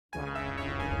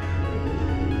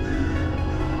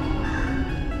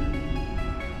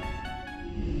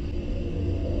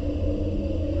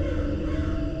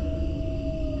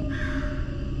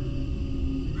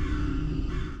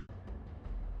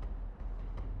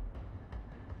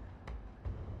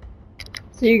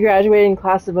So you graduated in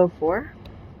class of '04?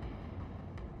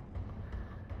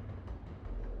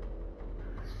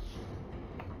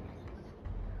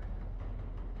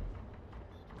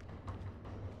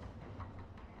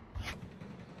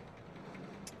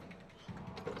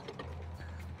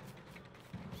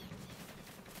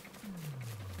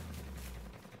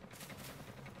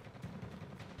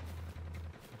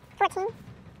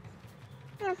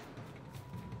 Oh.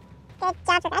 Good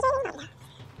job for graduating.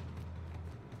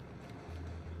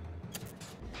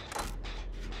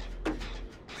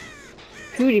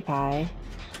 PewDiePie. I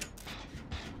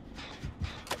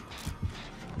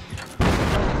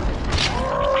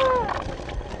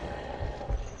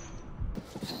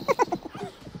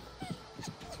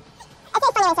think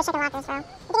it's funny when it's chicken walkers, bro. You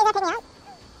think he's gonna pick me up?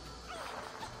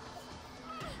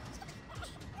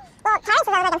 Well, Tyrant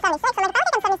says I look like I'm 76, so like, if I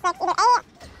think I'm 76, either A,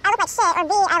 I look like shit, or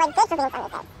B, I look good for being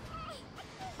 76.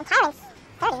 And Tyrant's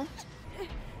 30.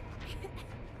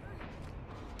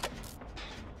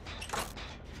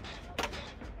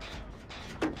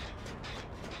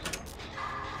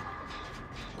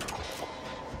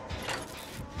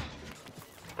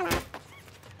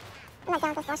 I'm not done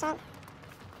with this bullshit.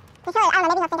 He's probably, I don't know,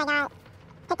 maybe he'll think I got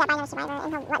picked up by another survivor and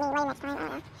he'll let me win next time, I don't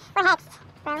know. We're hexed,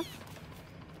 bro. Is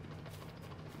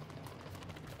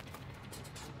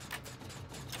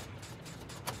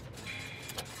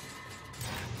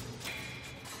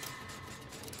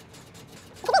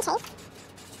he being chased?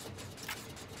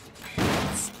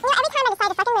 You know, every time I decide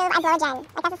to fucking move, I blow a gen.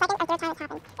 Like, that's the second or third time it's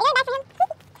happened. Are you going back for him?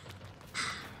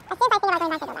 As soon as I think about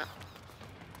going back, I go back.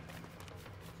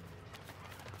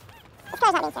 This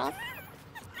killer's not being serious.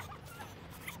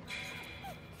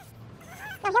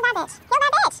 No, heal that bitch. Heal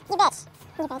that bitch! You bitch.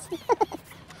 You bitch.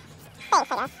 Thanks,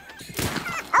 I guess.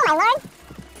 Oh my lord!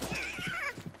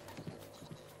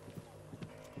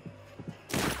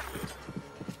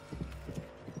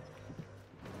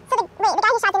 So wait, the guy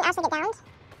who shot didn't actually get downed?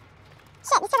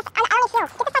 Shit, these kills are only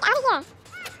kills. Get the fuck out of here!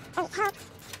 Oh, help.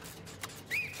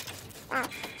 Wow.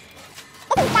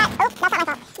 This is that. Oh, that's not my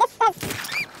fault. This says.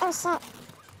 Oh shit.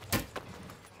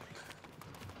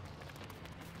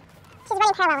 She's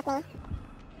running parallel with me.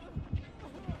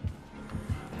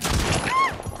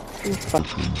 It's fun.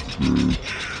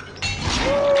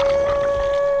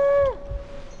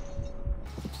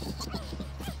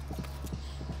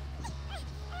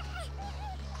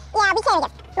 Yeah, we can't even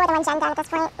get more than one gen done at this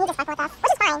point. He just fucked with us.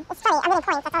 Which is fine. It's funny. I'm winning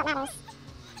points. That's all that matters.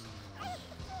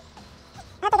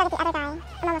 I have to go get the other guy.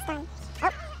 I'm almost done.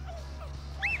 Oh.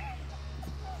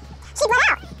 She bled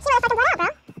out. She motherfucking bled out, bro.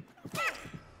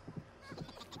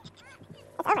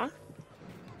 It's over.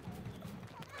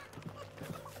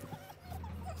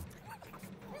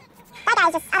 That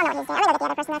guy's just, I don't know what he's doing. I'm gonna go get the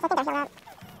other person next. I think they're healing up.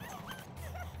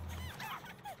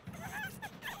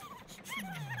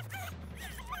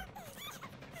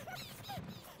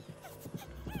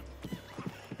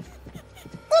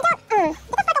 Dude,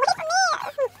 don't, get the fuck away from me!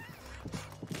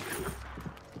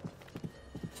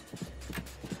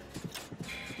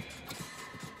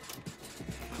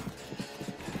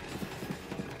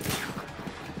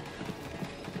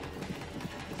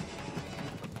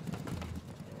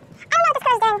 I don't know what this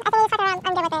girl's doing. I think we fuck around.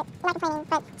 I'm good with it. I'm not complaining,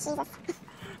 but Jesus.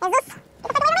 Jesus! Get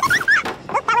the fuck away from me!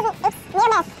 Oop, that wasn't, oops, near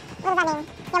miss. What does that mean?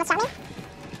 You almost shot me?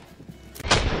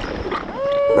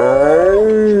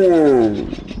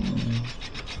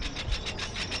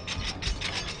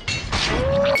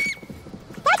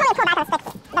 They were told me to pull back on sticks.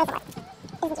 That doesn't work.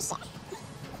 This is just shit.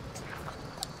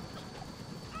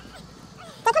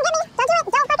 Don't come get me! Don't do it!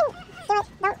 Don't fucking do it!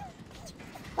 Don't.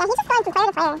 Yeah, he's just going from player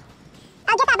to player.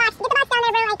 Oh, get that box! Get the box down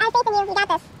there, bro! I have faith in you. You got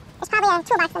this. There's probably a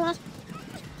toolbox in there.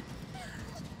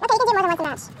 Okay, you can do more than once a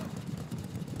match.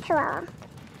 Cool. I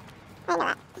didn't know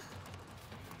that.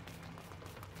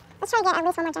 Let's try to get at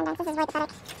least one more gen done. This is way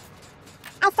pathetic.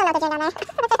 I still know the gen down there.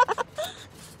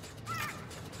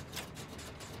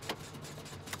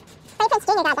 Spray Prince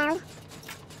Jr. got downed.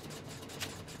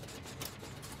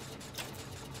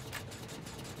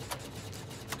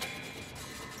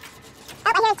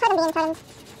 Oh, I hear a totem being totemed.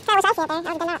 I wish I see it there. I would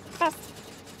have done that first.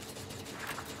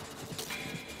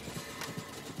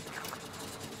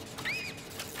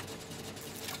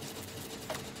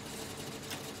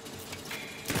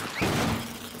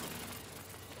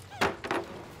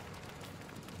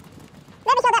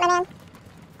 Ruby killed that, my man.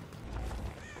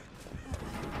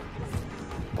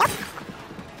 Nope.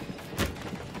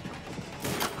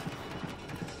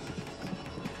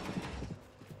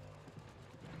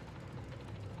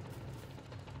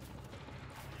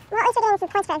 Well, at least we're getting some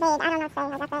points for evade. I don't know if I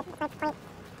got that. That's the point.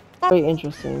 Very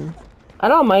interesting. I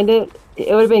don't mind it.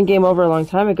 It would have been game over a long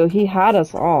time ago. He had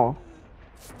us all.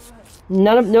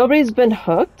 Nobody's been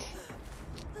hooked.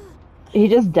 He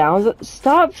just downs it.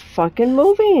 Stop fucking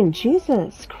moving.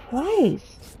 Jesus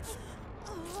Christ.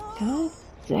 God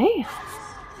damn.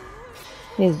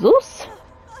 Jesus.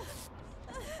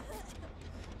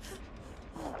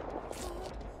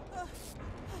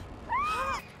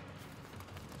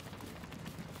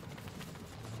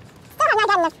 Still have not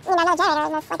gotten the, you know, no generator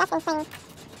in this. Like, that's insane.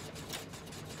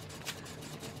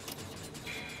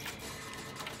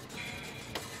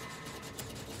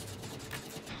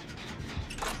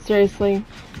 Seriously.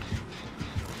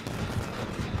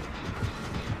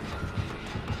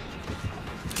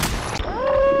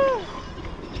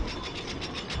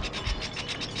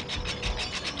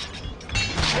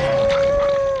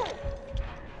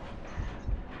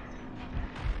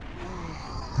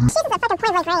 She's at fucking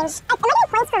point blank range. Am I getting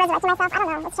points for resurrecting myself? I don't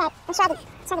know. Let's try it. Let's try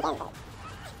the game.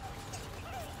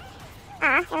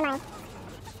 Never mind.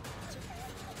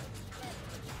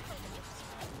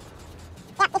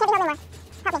 Yeah, you can't be helping more.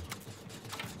 Help me.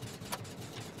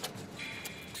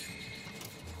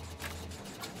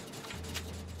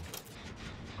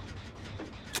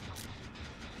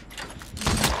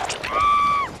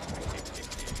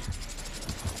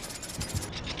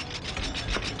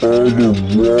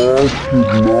 Otherwise, should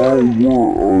not work, I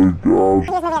guess. I'm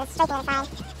just gonna be able to strike me inside.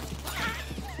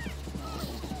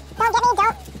 Don't get me,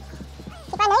 don't.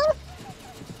 Keep my name.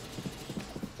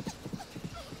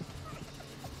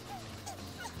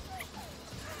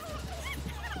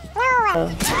 No.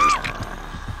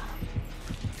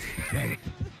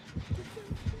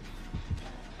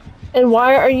 And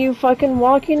why are you fucking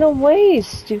walking away,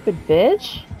 stupid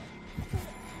bitch?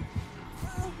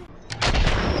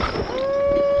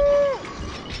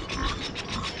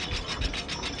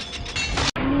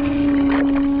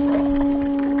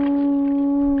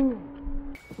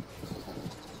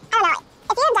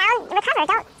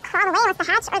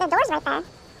 Or the door's right there, and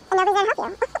nobody's gonna help you. I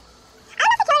don't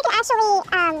know if the killer can actually,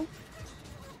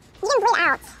 you can bleed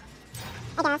out,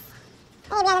 I guess.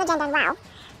 Maybe another gen done, wow.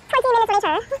 14 minutes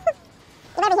later.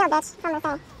 You better be healed, bitch, that's what I'm gonna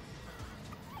say.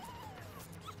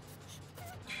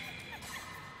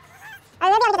 Or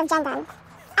maybe I'll get this gen done.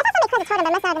 I thought somebody closed the totem, but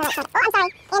it must not have been the right totem. Oh, I'm sorry,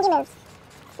 Andy moved.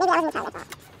 Maybe that wasn't the time, I thought.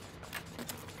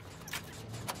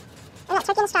 And that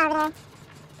turkey and star over there.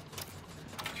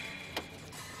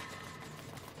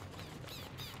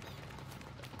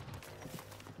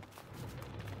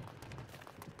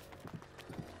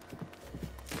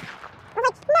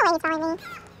 No way he's following me.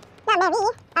 Not maybe.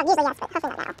 Oh, usually yes, but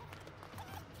hopefully not now.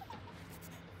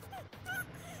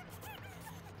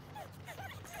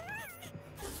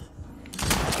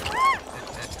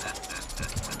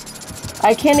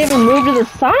 I can't even move to the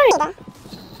side. I think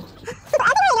I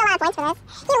get a lot of points for this.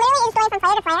 He literally is going from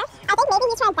player to player. I think maybe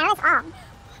he tried down us all.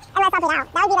 Unless I'll beat out.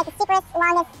 That would be like the secretest,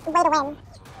 longest way to win.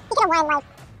 He could have won like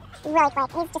really quick.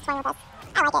 He's just playing with us.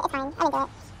 I like it. It's fine. I didn't do it.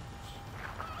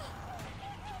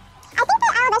 I think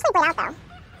that I'll eventually bleed out though.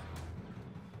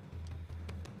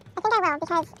 I think I will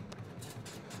because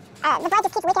the blood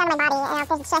just keeps leaking out of my body and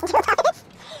I'll just chest into about it.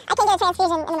 I can't get a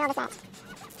transfusion in the middle of this match.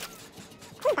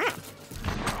 Who's that?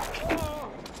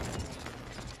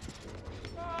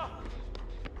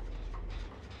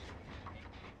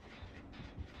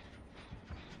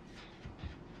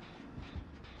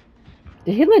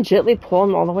 Did he legitly pull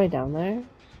him all the way down there?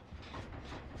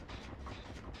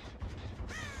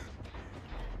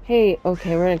 Hey,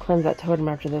 okay, we're gonna cleanse that totem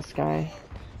after this guy.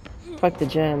 Fuck the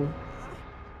gen.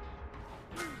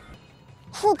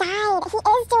 He died. He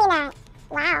is doing that.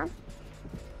 Wow.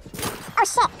 Oh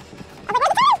shit. I was like, where's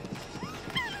the totem?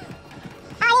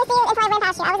 Oh, I didn't see you until I ran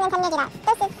past you. I wasn't intending to do that.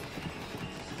 This is...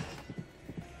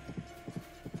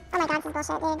 Oh my god, this is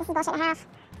bullshit, dude. This is bullshit and a half.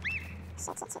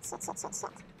 Shit.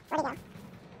 Where'd he go?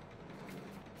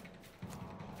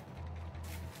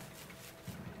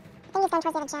 I think he's going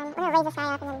towards the other gem. We're gonna raise this guy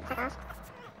up and then fuck off.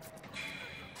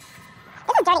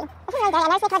 This is dirty. This is really dirty. I've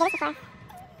never seen a killer do this before.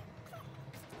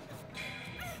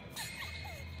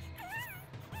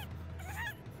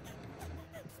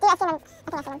 Dude, I see him. I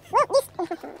think I see him. Woo!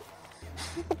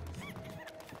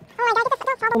 Oh my god, get the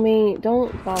don't follow Me,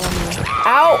 don't follow me.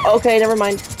 Ow! Okay, never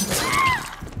mind.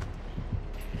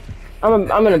 I'm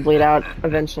gonna bleed out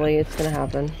eventually. It's gonna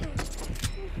happen.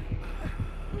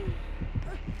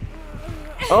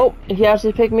 Oh, he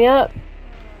actually picked me up.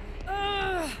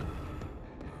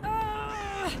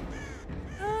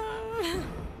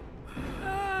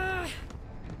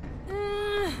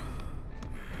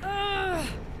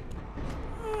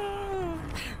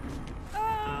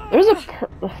 There's a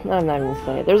I'm not even gonna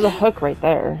say it. There's a hook right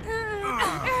there.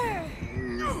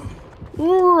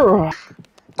 Don't have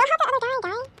the other guy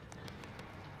die.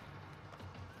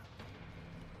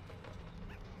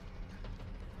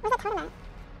 Where's that totem at?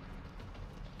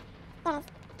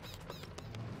 upstairs.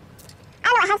 I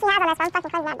don't know what house he has on us, but I'm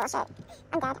fucking closing that bullshit.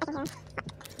 I'm dead. I can hear him.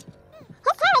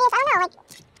 His sound radius, I don't know, like,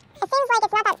 it seems like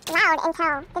it's not that loud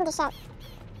until didn't do shit.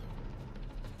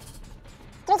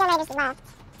 3 generators left.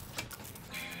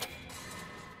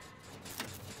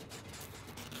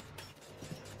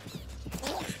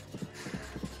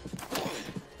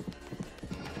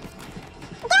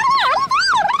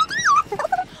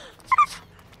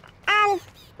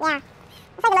 Yeah.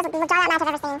 It's like the most drawn out match I've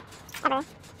ever seen. Ever.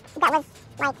 That was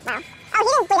like, wow. Oh, he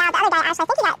didn't bleed out. The other guy, actually, I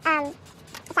think he got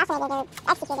assassinated or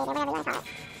executed or whatever you want to call it.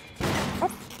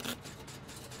 Oops.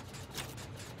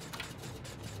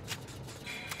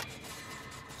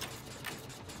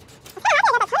 I'm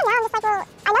so happy I got that totem now. I'm just like, well,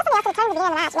 I know somebody else could have turned at the beginning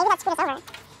of the match. Maybe that screwed us over.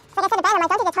 It's like I said to Ben, I'm like,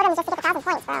 don't do the totem just to get the 1,000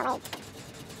 points, bro. Like,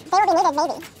 they will be needed,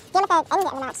 maybe. Do them at the end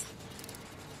of the match.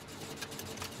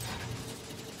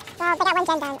 Well, they got 1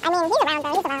 gen done. I mean, he's around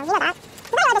though, he's around, you know that.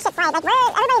 He's not letting this shit slide, like,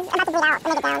 everybody's about to bleed out and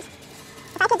make it down.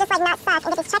 If I could just, like, not suck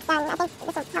and get these checks done, I think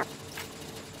this will help.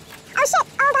 Oh shit!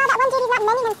 Oh god, that one dude, he's not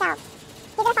mending himself.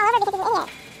 He's gonna fall over because he's an idiot.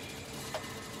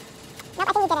 Nope,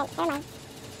 I think he didn't. Never mind.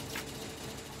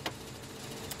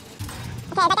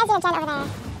 Okay, that guy's doing a gen over there.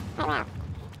 Right, we're out.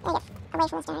 Gotta get away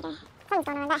from this generator. Something's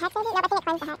going on. That hex maybe? Nope, I think it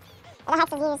cleansed the hex. Or the hex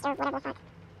is used, or whatever the fuck.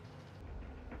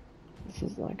 This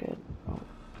is not good. Oh.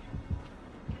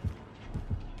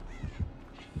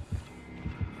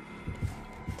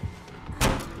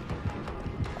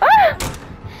 Ah!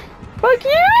 Fuck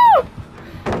you!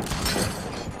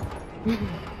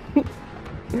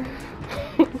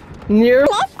 Near.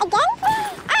 Miss again?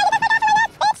 Ah, you got my off my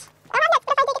nuts, bitch! Oh, I'm nuts, but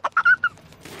if I did get the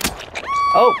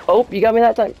Oh, oh, you got me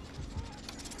that time.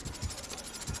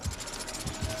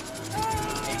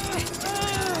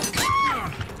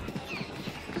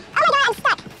 Oh my god, I'm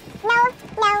stuck! No,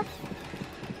 no.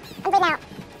 I'm bleeding out.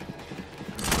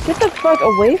 Get the fuck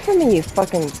away from me, you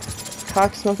fucking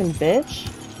cock-smoking bitch.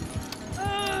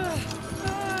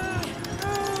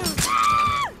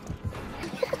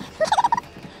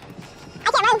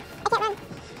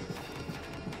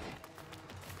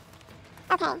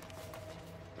 Okay.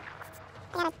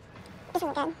 This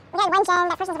isn't good. We got 1 gen,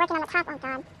 that person's working on the top. Oh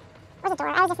god. Where's the door?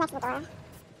 I was just next to the door.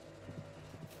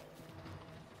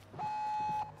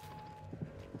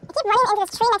 I keep running into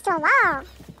this tree next to a wall.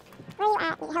 Where are you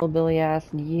at? Yeehaw. Hillbilly ass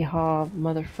yeehaw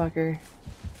motherfucker.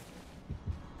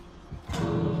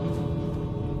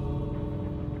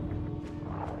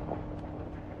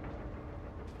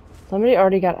 Somebody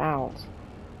already got out.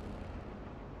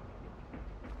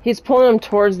 He's pulling him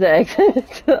towards the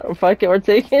exit. Fuck it, we're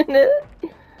taking it.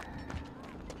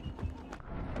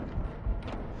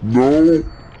 No, don't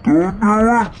do it.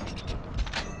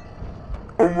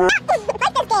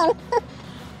 Fuck this game!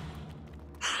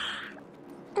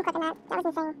 I'm clicking that. That was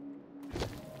insane.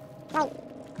 Right.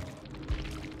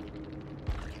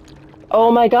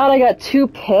 Oh my god, I got 2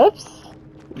 pips?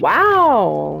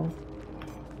 Wow!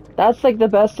 That's like the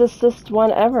best assist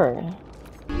one ever.